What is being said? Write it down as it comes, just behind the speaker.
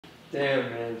Damn,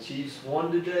 man. Chiefs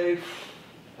won today.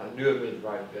 I knew I made the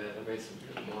right bet. I made some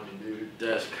good money, dude.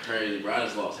 That's crazy, bro. I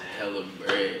just lost a hell of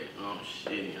bread. I'm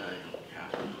shitting. I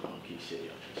ain't gonna keep shitting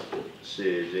on this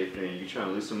shit. J-Fan, you trying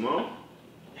to lose some more?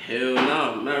 Hell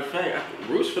no. Matter of fact,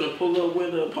 Bruce finna pull up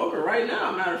with a poker right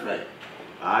now, matter of fact.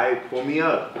 Alright, pull me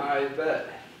up. Alright, bet.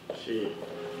 Shit.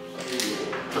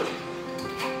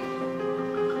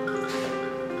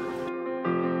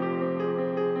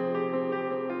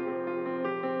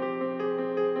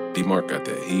 D-Mark got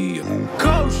that heat.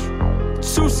 Coach,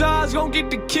 two sides gon'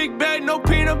 get the kickback. No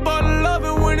peanut butter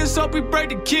loving. When it's up, we break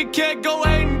the Kit Kat. Go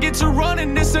ahead and get to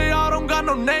running. This say y'all don't got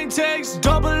no name tags.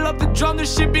 Double up the drum,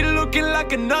 this shit be looking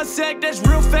like a nutsack. That's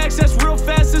real facts, that's real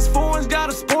fast. This foreign's got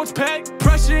a sports pack.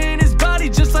 Pressure in his body,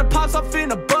 just like pops off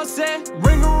in a bus set.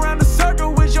 Ring around the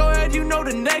circle with your head, you know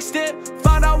the next step.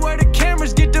 Find out where the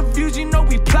cameras get the views, you know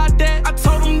we plot that. I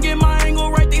told them get my angle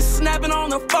right, they snapping on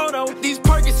the photo. These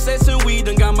Percocets and weed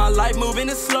done got my life moving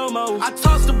in slow-mo. I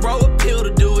tossed the bro a pill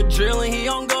to do a drill and he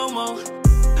on go-mo.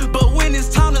 But when it's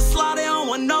time to slide, they don't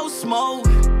want no smoke.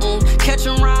 Catch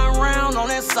him riding around on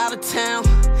that side of town.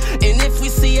 And if we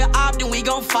see a op, then we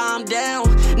gon' find him down.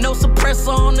 No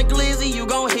suppressor on the glizzy, you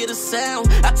gon' hear the sound.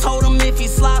 I told him if he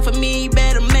slide for me, he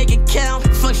better make it count.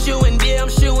 Fuck shooting deer, I'm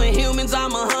shooting humans,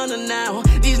 I'm a hunter now.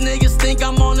 These niggas think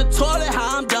I'm on the toilet,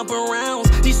 how I'm dumping rounds.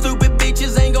 These stupid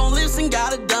bitches ain't gon' listen,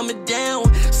 gotta dumb it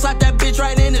down. Slap that bitch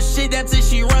right in the shit, that's it,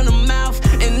 she run her mouth.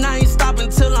 And I ain't stopping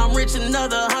till I'm rich,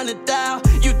 another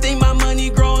 100,000. You think my money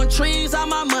growing trees, I'm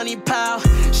my money pal.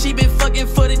 She been fucking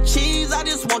for the cheese, I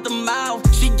just want the mouth.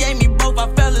 She gave me both,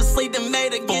 I fell asleep and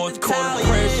made her get the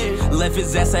towel. Left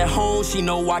his ass at home, she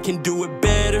know I can do it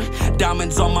better.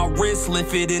 Diamonds on my wrist,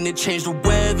 lift it and it changed the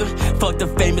weather. Fuck the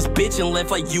famous bitch and left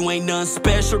like you ain't nothing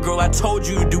special. Girl, I told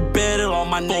you do better, all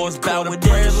my niggas bout with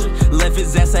pressure. Left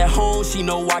his ass at home, she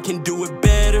know I can do it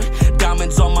better.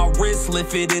 Diamonds on my wrist,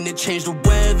 lift it and it changed the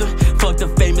weather. Fuck the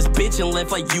famous bitch and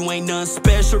left like you ain't nothing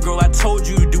special. Girl, I told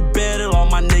you do better, all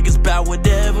my niggas bout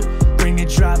whatever. Bring the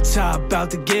drop top out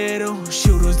the ghetto.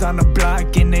 Shooters on the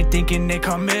block and they thinking they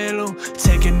Carmelo.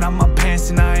 Taking off my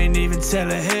pants and I ain't even tell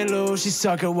her hello. She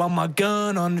suckin' while my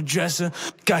gun on the dresser.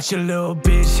 Got your little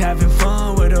bitch having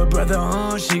fun with her brother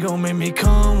on. She gon' make me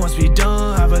come once we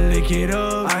done, have a lick it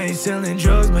up. I ain't selling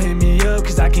drugs, but hit me up,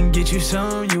 cause I can get you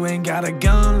some. You ain't got a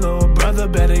gun, little brother,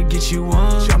 better get you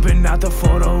one. Jumping out the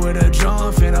photo with a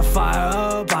drum, finna fire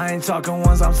up. I ain't talking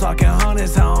ones, I'm talking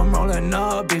hundreds, how I'm rolling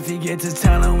up. If he get to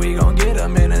town, we gon' get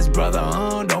him and his brother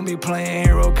on. Don't be playing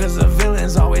hero, cause the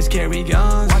villains always carry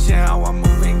guns. Watching how I'm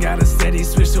moving, got a steady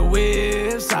switch the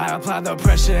whips. I apply the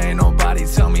pressure, ain't nobody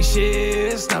tell me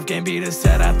shit. Snuff can't be the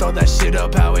set, I throw that shit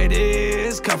up how it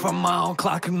is. Cut from my own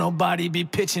clock and nobody be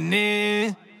pitching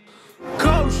in.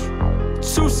 Coach,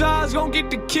 two sides gon' get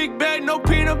the kickback. No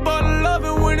peanut butter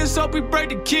loving. When it's up, we break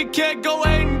the Kit Kat. Go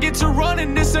ahead and get to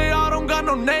running. This say y'all don't got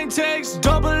no name tags.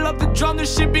 Double up the drum,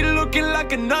 this shit be looking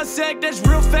like a nutsack. That's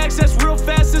real facts, that's real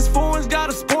fast. This foreign's got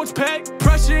a sports pack.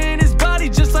 Pressure in his body,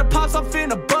 just like pops off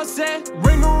in a bus set.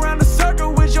 Ring around the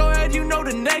circle with your head, you know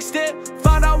the next step.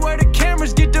 Find out where the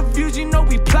cameras get the views, you know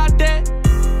we plot that.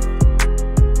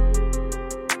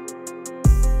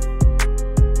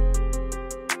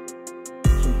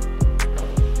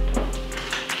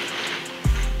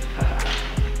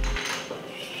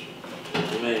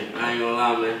 Man, I ain't gonna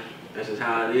lie, man. That's just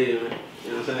how it is, man.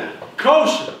 You know what I'm saying?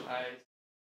 Kosher!